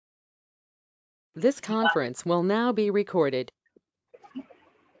This conference will now be recorded.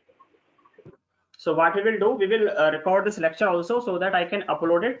 So what we will do, we will record this lecture also so that I can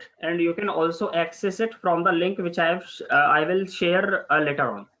upload it, and you can also access it from the link which I will share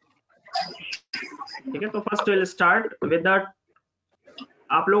later on. ठीक है, तो first will start with the,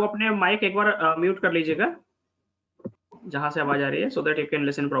 आप लोग अपने mic एक बार mute कर लीजिएगा जहां से आवाज आ रही है, so that you can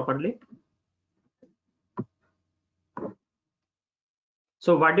listen properly.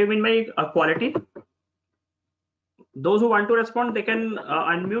 So what do you mean by quality? Those who want to respond, they can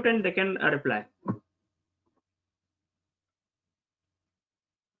unmute and they can reply.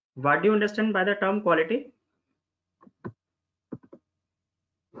 What do you understand by the term quality?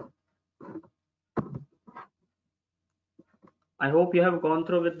 I hope you have gone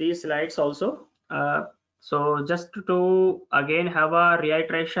through with these slides also. So just to again have a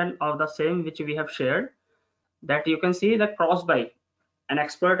reiteration of the same which we have shared, that you can see that Crosby, an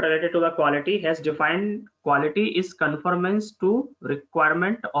expert related to the quality, has defined quality is conformance to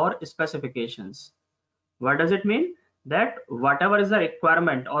requirement or specifications. What does it mean? That whatever is the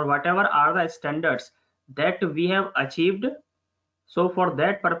requirement or whatever are the standards that we have achieved, so for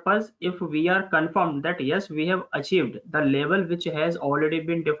that purpose, if we are confirmed that yes, we have achieved the level which has already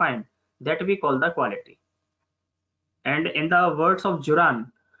been defined, that we call the quality. And in the words of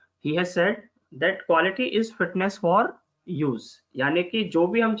Juran, he has said that quality is fitness for use. यानी कि जो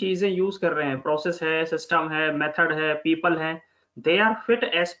भी हम चीजें use कर रहे हैं, process है, सिस्टम है, मेथड है, पीपल है, they are fit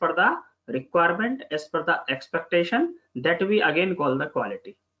as per the requirement, as per the expectation, that we again call the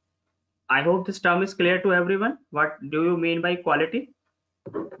quality. I hope this term is clear to everyone. What do you mean by quality?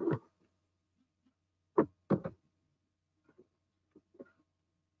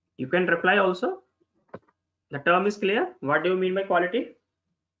 You can reply also. The term is clear. What do you mean by quality?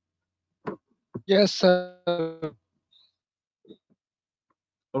 Yes, sir.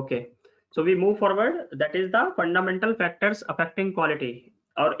 Okay. So we move forward. That is the fundamental factors affecting quality.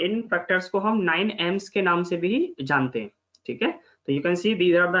 और इन factors को हम 9 M's के नाम से भी जानते हैं. ठीक है. So you can see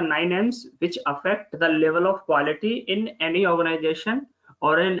these are the 9 M's which affect the level of quality in any organization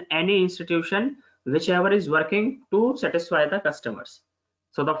or in any institution whichever is working to satisfy the customers.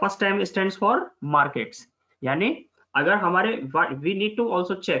 So the first M stands for markets. यानी अगर हमारे we need to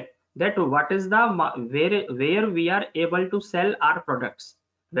also check that what is the where we are able to sell our products,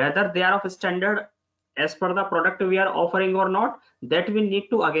 whether they are of standard as per the product we are offering or not, that we need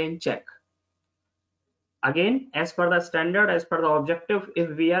to again check. Again, as per the standard, as per the objective,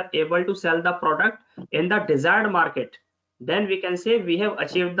 if we are able to sell the product in the desired market, then we can say we have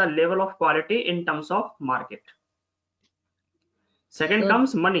achieved the level of quality in terms of market. Second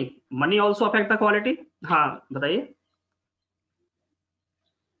comes money. Money also affect the quality. हाँ बताइए.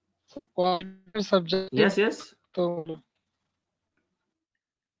 Subject. Yes, yes.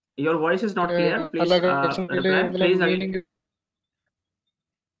 Your voice is not clear. Please reply. Please again.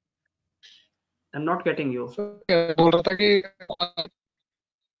 I'm not getting you. बोल रहा था कि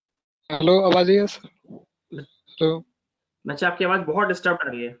hello आवाज है sir. Hello. बच्चा आपकी आवाज बहुत डिस्टर्ब कर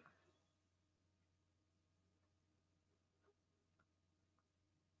रही है.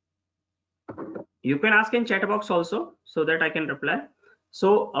 You can ask in chat box also so that I can reply.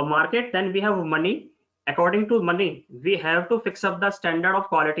 So a market, then we have money. According to money, we have to fix up the standard of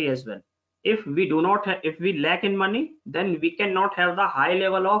quality as well. If we do not have, if we lack in money, then we cannot have the high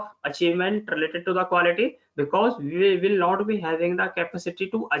level of achievement related to the quality, because we will not be having the capacity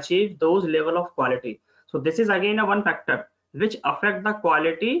to achieve those level of quality. So this is again a one factor which affect the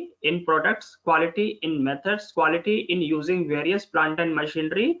quality in products, quality in methods, quality in using various plant and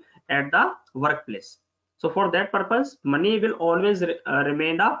machinery at the workplace. So for that purpose, money will always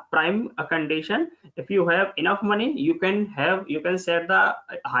remain the prime condition. If you have enough money, you can set the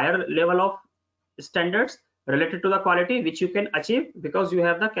higher level of standards related to the quality which you can achieve, because you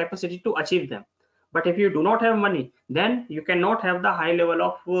have the capacity to achieve them. But if you do not have money, then you cannot have the high level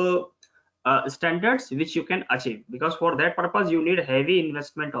of standards which you can achieve, because for that purpose you need heavy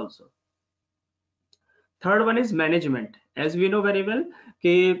investment also. Third one is management. As we know very well,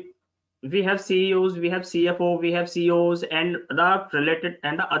 we have CEOs, we have CFO, we have CEOs, and the related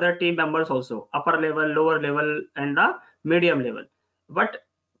and the other team members also, upper level, lower level, and the medium level. But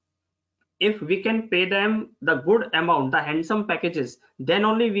if we can pay them the good amount, the handsome packages, then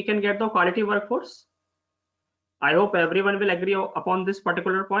only we can get the quality workforce. I hope everyone will agree upon this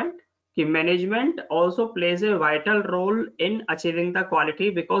particular point. Management also plays a vital role in achieving the quality,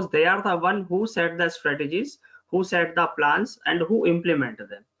 because they are the one who set the strategies, who set the plans, and who implement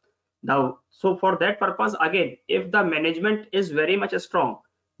them. Now, so for that purpose, again, if the management is very much strong,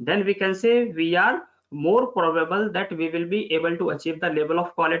 then we can say we are more probable that we will be able to achieve the level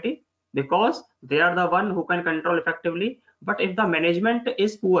of quality. because they are the one who can control effectively. But if the management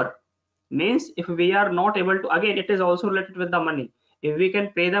is poor, means if we are not able to, again it is also related with the money. If we can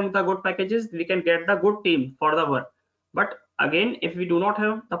pay them the good packages, we can get the good team for the work. But again, if we do not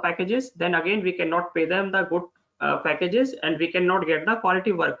have the packages, then again we cannot pay them the good packages, and we cannot get the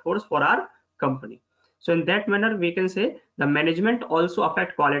quality workforce for our company. So in that manner, we can say the management also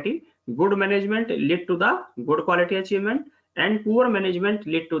affect quality. Good management lead to the good quality achievement, and poor management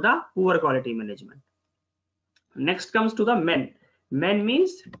lead to the poor quality management. Next comes to the men. Men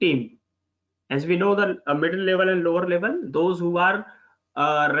means team. As we know, the middle level and lower level, those who are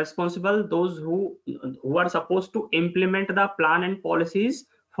responsible, those who are supposed to implement the plan and policies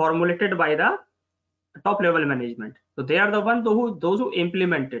formulated by the top level management. So they are the one those who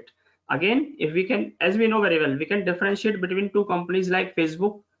implement it. Again, if we can, as we know very well, we can differentiate between two companies like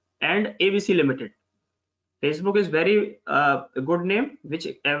Facebook and ABC Limited. Facebook is very good name which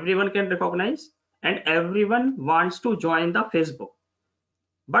everyone can recognize, and everyone wants to join the Facebook.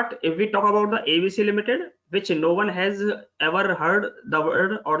 But if we talk about the ABC Limited, which no one has ever heard the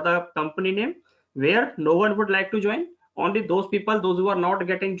word or the company name, where no one would like to join, only those people, those who are not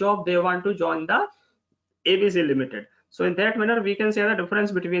getting job, they want to join the ABC Limited. So in that manner, we can say the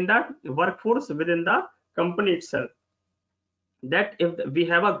difference between the workforce within the company itself. That if we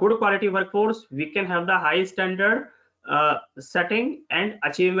have a good quality workforce, we can have the high standard setting and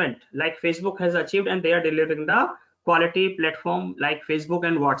achievement like Facebook has achieved, and they are delivering the quality platform like Facebook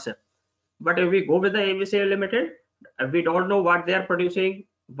and WhatsApp. But if we go with the ABC Limited, we don't know what they are producing,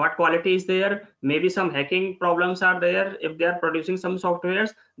 what quality is there, maybe some hacking problems are there. If they are producing some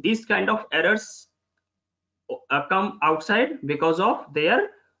softwares, these kind of errors come outside because of their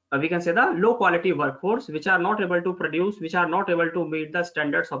we can say the low quality workforce, which are not able to produce, which are not able to meet the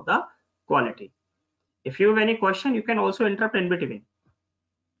standards of the quality. If you have any question, you can also interrupt in between.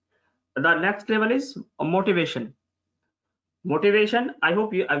 The next level is motivation. Motivation, I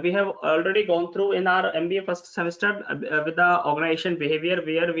hope we have already gone through in our MBA first semester with the organization behavior,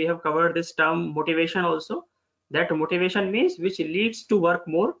 where we have covered this term motivation also. That motivation means which leads to work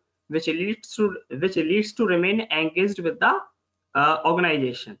more, which leads to remain engaged with the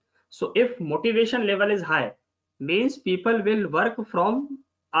organization. So if motivation level is high, means people will work from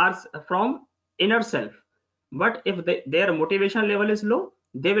inner self. But if their motivation level is low,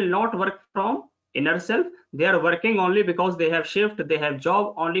 they will not work from inner self. They are working only because they have shift, they have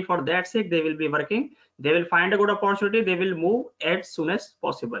job, only for that sake they will be working. They will find a good opportunity, they will move as soon as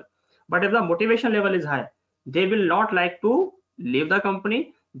possible. But if the motivation level is high, they will not like to leave the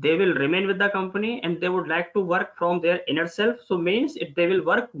company, they will remain with the company, and they would like to work from their inner self. So means they will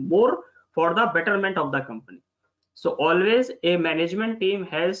work more for the betterment of the company. So always a management team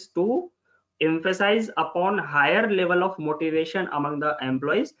has to emphasize upon higher level of motivation among the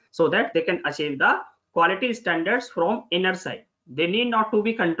employees, so that they can achieve the quality standards from inner side. They need not to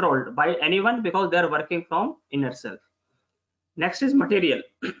be controlled by anyone because they are working from inner self. Next is material.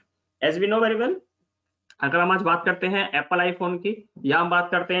 As we know very well, अगर हम आज बात करते हैं Apple iPhone की, या हम बात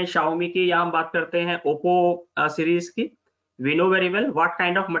करते हैं शाओमी की, या हम बात करते हैं ओप्पो सीरीज की, we know very well what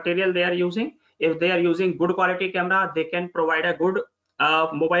kind of material they are using. If they are using good quality camera, they can provide a good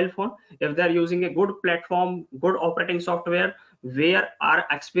mobile phone. If they are using a good platform, good operating software, where our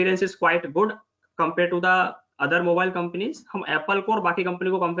experience is quite good compared to the other mobile companies, हम Apple को और बाकी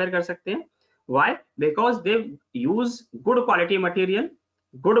company को compare कर सकते हैं. Why? Because they use good quality material,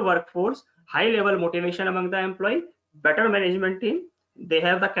 good workforce, high level motivation among the employee, better management team. They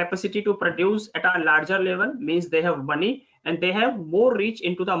have the capacity to produce at a larger level, means they have money, and they have more reach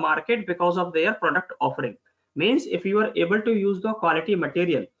into the market because of their product offering. Means if you are able to use the quality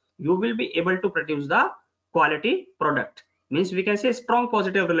material, you will be able to produce the quality product. Means we can say strong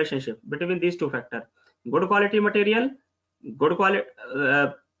positive relationship between these two factors: good quality material, good quality,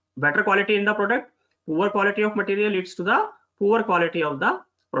 better quality in the product. Poor quality of material leads to the poor quality of the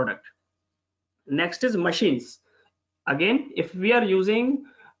product. Next is machines. Again, if we are using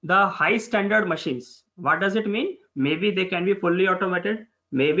the high standard machines, what does it mean? Maybe they can be fully automated,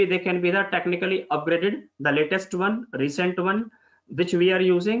 maybe they can be the technically upgraded, the latest one, recent one which we are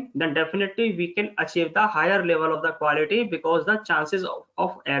using, then definitely we can achieve the higher level of the quality, because the chances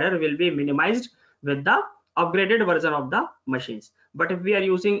of error will be minimized with the upgraded version of the machines. But if we are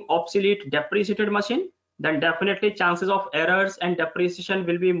using obsolete, depreciated machine, then definitely chances of errors and depreciation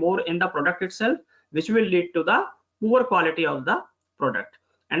will be more in the product itself, which will lead to the poor quality of the product.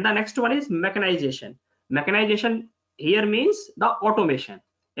 And the next one is mechanization. Mechanization here means the automation.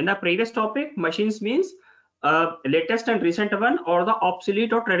 In the previous topic, machines means latest and recent one, or the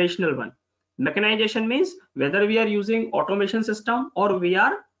obsolete or traditional one. Mechanization means whether we are using automation system or we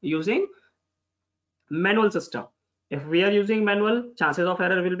are using manual system. If we are using manual, chances of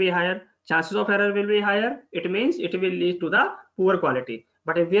error will be higher. Chances of error will be higher. It means it will lead to the poor quality.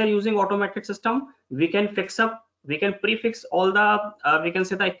 But if we are using automated system, we can fix up, we can prefix all the, we can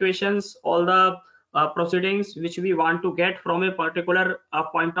say the equations, all the proceedings which we want to get from a particular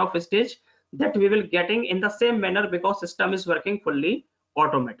point of stage, that we will getting in the same manner because system is working fully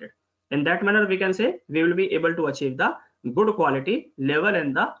automated. In that manner, we can say we will be able to achieve the good quality level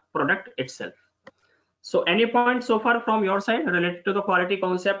in the product itself. So any point so far from your side related to the quality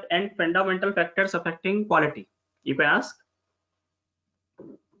concept and fundamental factors affecting quality? You can ask.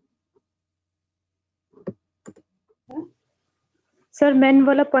 Sir man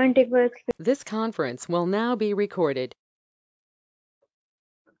वाला point एक बार This conference will now be recorded.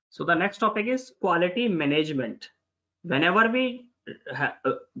 So the next topic is quality management. Whenever we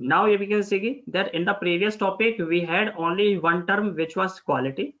now we can see that in the previous topic we had only one term which was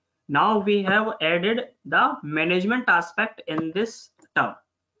quality. Now we have added the management aspect in this term.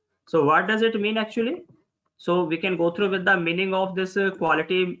 So what does it mean actually? So we can go through with the meaning of this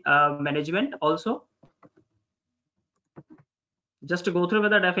quality management also. Just to go through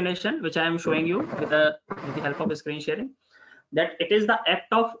with the definition which I am showing you with the help of screen sharing, that it is the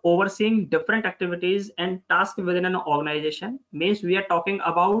act of overseeing different activities and tasks within an organization. Means we are talking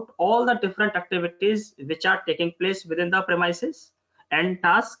about all the different activities which are taking place within the premises and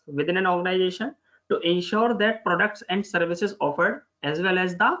tasks within an organization to ensure that products and services offered as well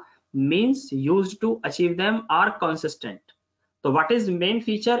as the means used to achieve them are consistent. So what is main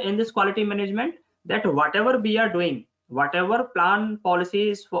feature in this quality management? That whatever we are doing, whatever plan,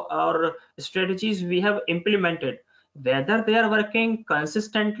 policies or strategies we have implemented, whether they are working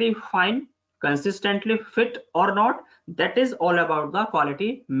consistently fine, consistently fit or not, that is all about the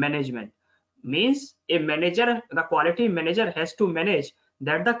quality management. Means a manager, the quality manager has to manage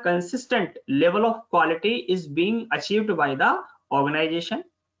that the consistent level of quality is being achieved by the organization.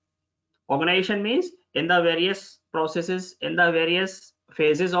 Organization means in the various processes, in the various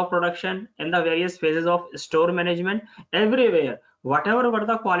phases of production, in the various phases of store management, everywhere, whatever were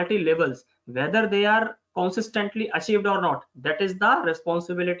the quality levels, whether they are consistently achieved or not, that is the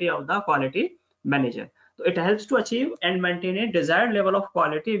responsibility of the quality manager. So it helps to achieve and maintain a desired level of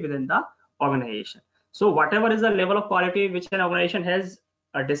quality within the organization. So whatever is the level of quality which an organization has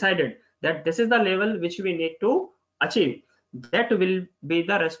decided that this is the level which we need to achieve, that will be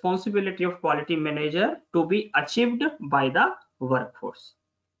the responsibility of quality manager to be achieved by the workforce.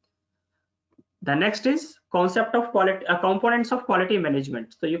 The next is concept of quality, components of quality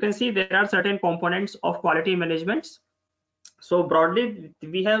management. So you can see there are certain components of quality management. So broadly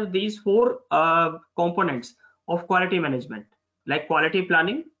we have these four components of quality management, like quality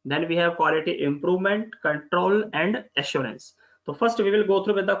planning, then we have quality improvement, control and assurance. So first we will go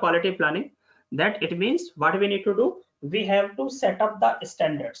through with the quality planning. That it means what we need to do, we have to set up the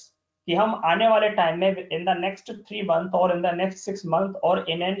standards कि हम आने वाले time में in the next 3 months or in the next 6 months or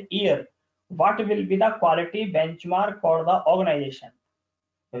in an year, what will be the quality benchmark for the organization.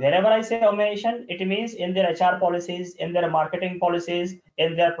 Wherever I say organization, it means in their HR policies, in their marketing policies,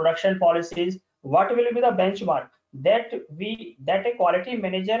 in their production policies, what will be the benchmark that a quality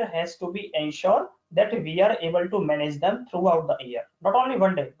manager has to be ensure that we are able to manage them throughout the year, not only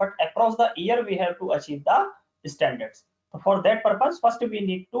one day but across the year. We have to achieve the standards. For that purpose, first we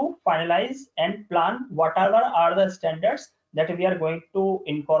need to finalize and plan whatever are the standards that we are going to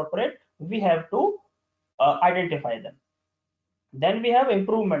incorporate. We have to identify them. Then we have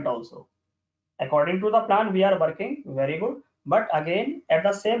improvement also. According to the plan we are working very good, but again at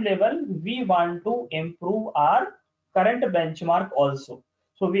the same level we want to improve our current benchmark also.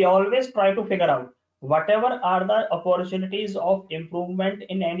 So we always try to figure out whatever are the opportunities of improvement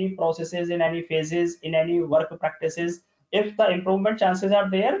in any processes, in any phases, in any work practices. If the improvement chances are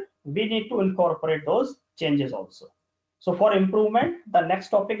there, we need to incorporate those changes also. So for improvement, the next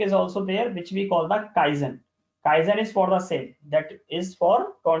topic is also there, which we call the Kaizen. Kaizen is for the same, that is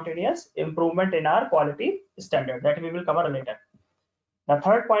for continuous improvement in our quality standard, that we will cover later. The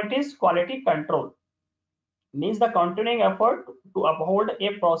third point is quality control. Means the continuing effort to uphold a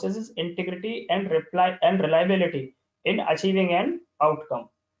process's integrity and reliability in achieving an outcome.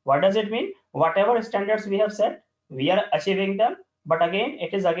 What does it mean? Whatever standards we have set, we are achieving them, but again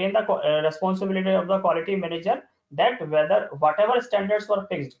it is again the responsibility of the quality manager that whether whatever standards were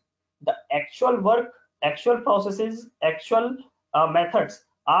fixed, the actual work, actual processes, actual methods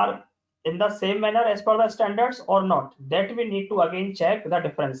are in the same manner as per the standards or not, that we need to again check the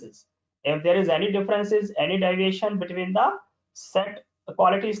differences. If there is any differences, any deviation between the set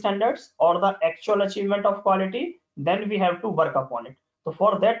quality standards or the actual achievement of quality, then we have to work upon it. So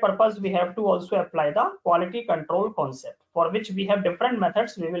for that purpose, we have to also apply the quality control concept, for which we have different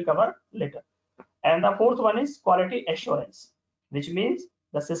methods we will cover later. And the fourth one is quality assurance, which means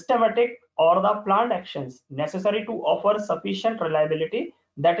the systematic or the planned actions necessary to offer sufficient reliability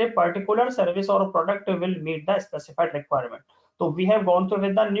that a particular service or product will meet the specified requirement. So we have gone through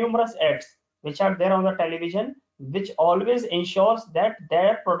with the numerous ads which are there on the television, which always ensures that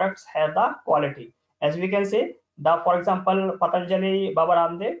their products have the quality. As we can say, for example, Patanjali Baba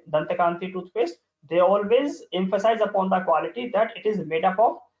Ramdev Dantakanti toothpaste, they always emphasize upon the quality, that it is made up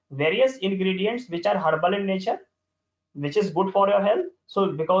of various ingredients which are herbal in nature, which is good for your health.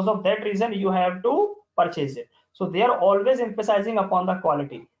 So because of that reason, you have to purchase it. So they are always emphasizing upon the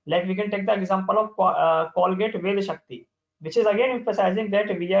quality. Like we can take the example of Colgate Ved Shakti, which is again emphasizing that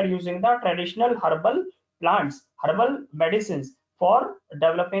we are using the traditional herbal plants, herbal medicines for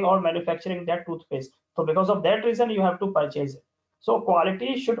developing or manufacturing that toothpaste. So because of that reason, you have to purchase it. So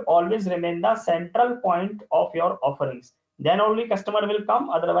quality should always remain the central point of your offerings. Then only customer will come,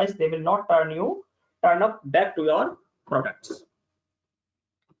 otherwise they will not turn up back to your products.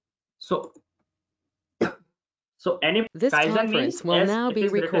 So any This Kaizen conference means, will as now it be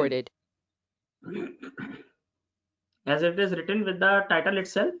is written, recorded. as it is written with the title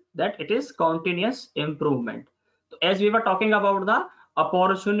itself, that it is continuous improvement. So as we were talking about the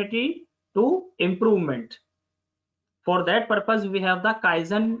opportunity to improvement, for that purpose we have the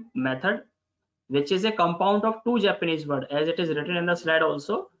Kaizen method, which is a compound of two Japanese words, as it is written in the slide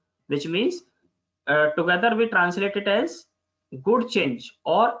also, which means together we translate it as good change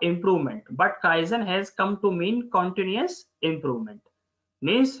or improvement. But Kaizen has come to mean continuous improvement.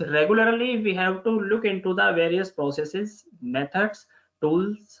 Means regularly we have to look into the various processes, methods,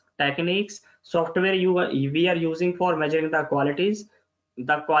 tools, techniques, software we are using for measuring the qualities,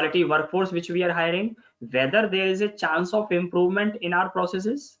 the quality workforce which we are hiring, whether there is a chance of improvement in our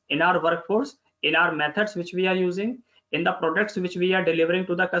processes, in our workforce, in our methods which we are using, in the products which we are delivering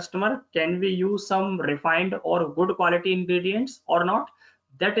to the customer. Can we use some refined or good quality ingredients or not?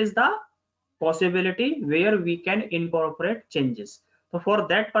 That is the possibility where we can incorporate changes. So for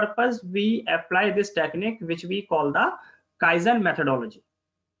that purpose, we apply this technique which we call the Kaizen methodology.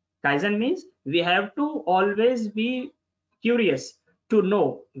 Kaizen means we have to always be curious to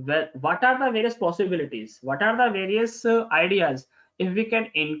know what are the various possibilities, what are the various ideas. If we can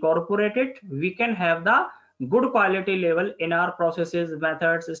incorporate it, we can have the good quality level in our processes,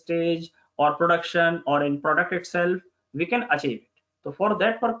 methods, stage, or production, or in product itself, we can achieve it. So for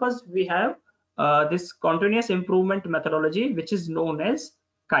that purpose, we have this continuous improvement methodology, which is known as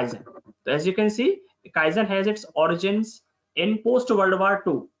Kaizen. So as you can see, Kaizen has its origins in post World War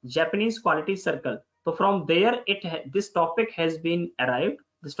II Japanese quality circle. So from there, this topic has been arrived.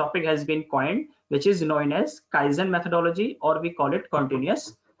 This topic has been coined, which is known as Kaizen methodology, or we call it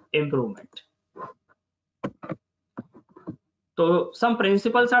continuous improvement. So some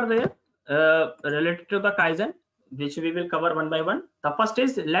principles are there related to the Kaizen, which we will cover one by one. The first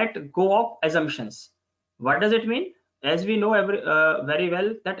is let go of assumptions. What does it mean? As we know very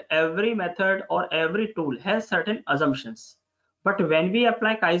well that every method or every tool has certain assumptions. But when we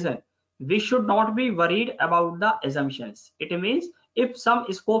apply Kaizen, we should not be worried about the assumptions. It means if some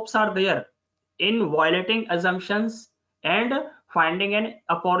scopes are there in violating assumptions and finding an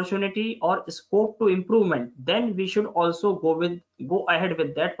opportunity or scope to improvement, then we should also go ahead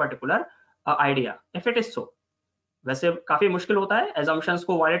with that particular idea, if it is so. वैसे काफी मुश्किल होता है assumptions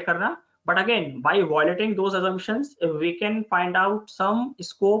को violate करना, but again by violating those assumptions, if we can find out some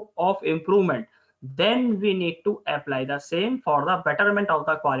scope of improvement, then we need to apply the same for the betterment of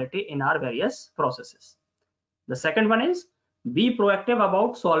the quality in our various processes. The second one is be proactive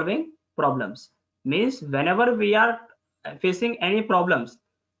about solving problems. Means whenever we are facing any problems,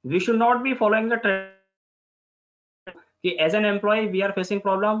 we should not be following the trend. As an employee, we are facing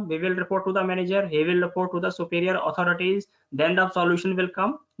problem, we will report to the manager, he will report to the superior authorities, then the solution will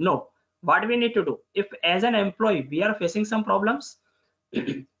come. No, what we need to do, if as an employee we are facing some problems,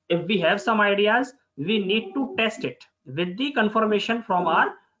 if we have some ideas, we need to test it with the confirmation from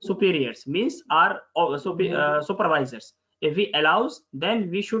our superiors, means our supervisors. If we allows,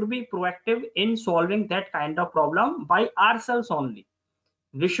 then we should be proactive in solving that kind of problem by ourselves only.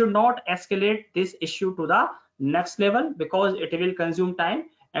 We should not escalate this issue to the next level, because it will consume time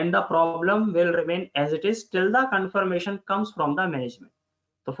and the problem will remain as it is till the confirmation comes from the management.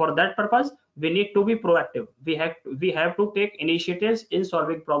 So for that purpose, we need to be proactive. We have to take initiatives in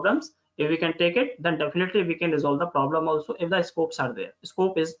solving problems. If we can take it, then definitely we can resolve the problem also, if the scopes are there, if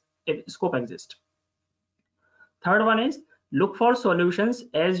scope exists. Third one is look for solutions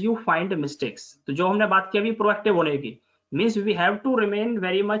as you find mistakes. तो जो हमने बात की अभी proactive होने की, means we have to remain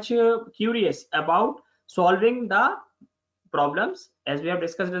very much curious about solving the problems, as we have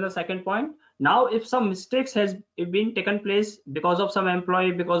discussed in the second point. Now if some mistakes has been taken place because of some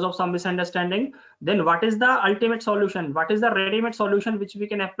employee, because of some misunderstanding, then what is the ultimate solution, what is the ready-made solution which we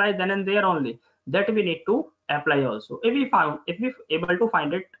can apply then and there only, that we need to apply also, if we able to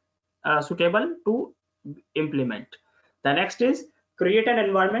find it suitable to implement. The next is create an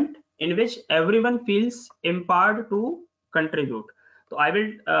environment in which everyone feels empowered to contribute. So I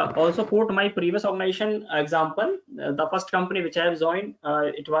will also quote my previous organization example. The first company which I have joined,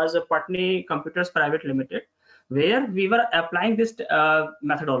 it was Patni Computers Private Limited, where we were applying this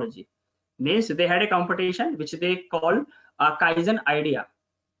methodology. Means they had a competition which they call Kaizen Idea.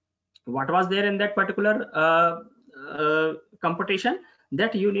 What was there in that particular competition?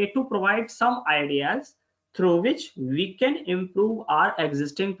 That you need to provide some ideas through which we can improve our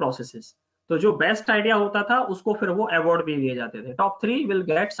existing processes. तो जो best idea होता था उसको फिर वो award भी दिए जाते थे. Top 3 will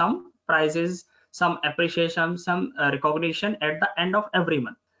get some prizes, some appreciation, some recognition at the end of every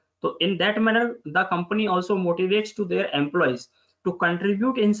month. So in that manner, the company also motivates to their employees to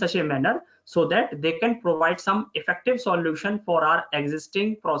contribute in such a manner so that they can provide some effective solution for our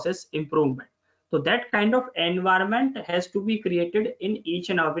existing process improvement. So that kind of environment has to be created in each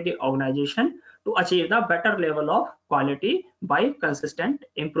and every organization to achieve the better level of quality by consistent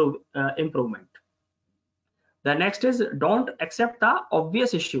improvement. The next is don't accept the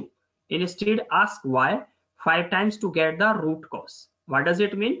obvious issue. Instead ask why 5 times to get the root cause. What does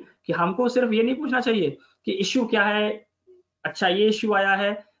it mean? कि हमको सिर्फ ये नहीं पूछना चाहिए कि issue क्या है, अच्छा ये इश्यू आया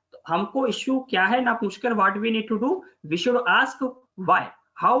है, तो हमको इश्यू क्या है ना पूछकर what we need to do, we should ask why,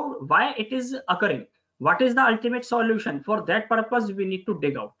 why it is occurring, what is the ultimate solution. For that purpose we need to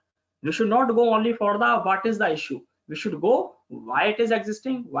dig out. We should not go only for the what is the issue, we should go why it is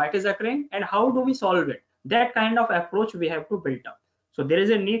existing, why it is occurring, and how do we solve it. That kind of approach we have to build up. So there is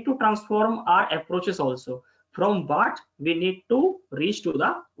a need to transform our approaches also from what we need to reach to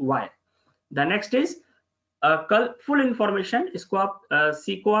the why. The next is full information. इसको आप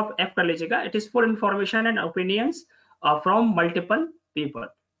C को आप F कर लीजिएगा. It is full information and opinions from multiple people.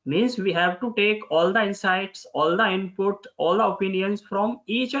 Means we have to take all the insights, all the input, all the opinions from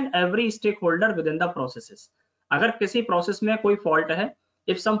each and every stakeholder within the processes. अगर किसी process में कोई fault है,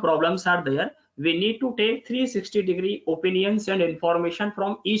 if some problems are there, we need to take 360-degree opinions and information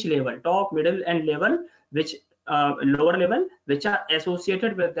from each level, top, middle, and level, which lower level, which are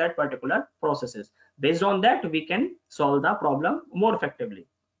associated with that particular processes. Based on that, we can solve the problem more effectively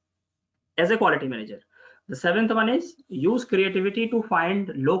as a quality manager. The 7th one is use creativity to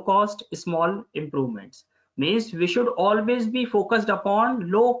find low cost small improvements. Means we should always be focused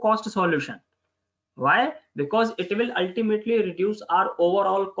upon low cost solution. Why? Because it will ultimately reduce our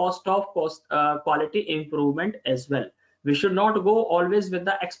overall cost of quality improvement as well. We should not go always with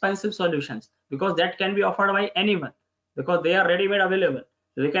the expensive solutions, because that can be offered by anyone, because they are ready-made available.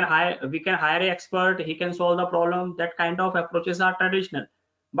 We can hire an expert, he can solve the problem. That kind of approaches are traditional.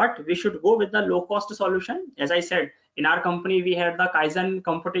 But we should go with the low cost solution. As I said, in our company we had the Kaizen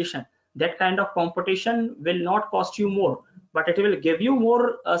competition. That kind of competition will not cost you more, but it will give you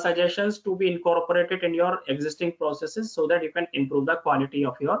more suggestions to be incorporated in your existing processes so that you can improve the quality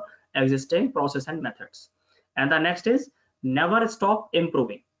of your existing process and methods. And the next is never stop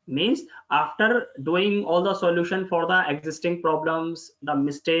improving. Means after doing all the solution for the existing problems, the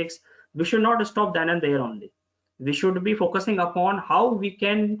mistakes, we should not stop then and there only. We should be focusing upon how we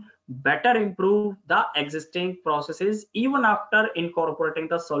can better improve the existing processes even after incorporating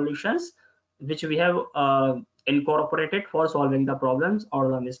the solutions which we have incorporated for solving the problems or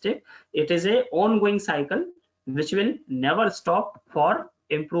the mistake. It is a ongoing cycle which will never stop for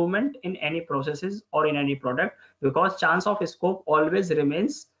improvement in any processes or in any product, because chance of scope always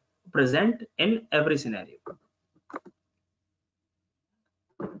remains present in every scenario.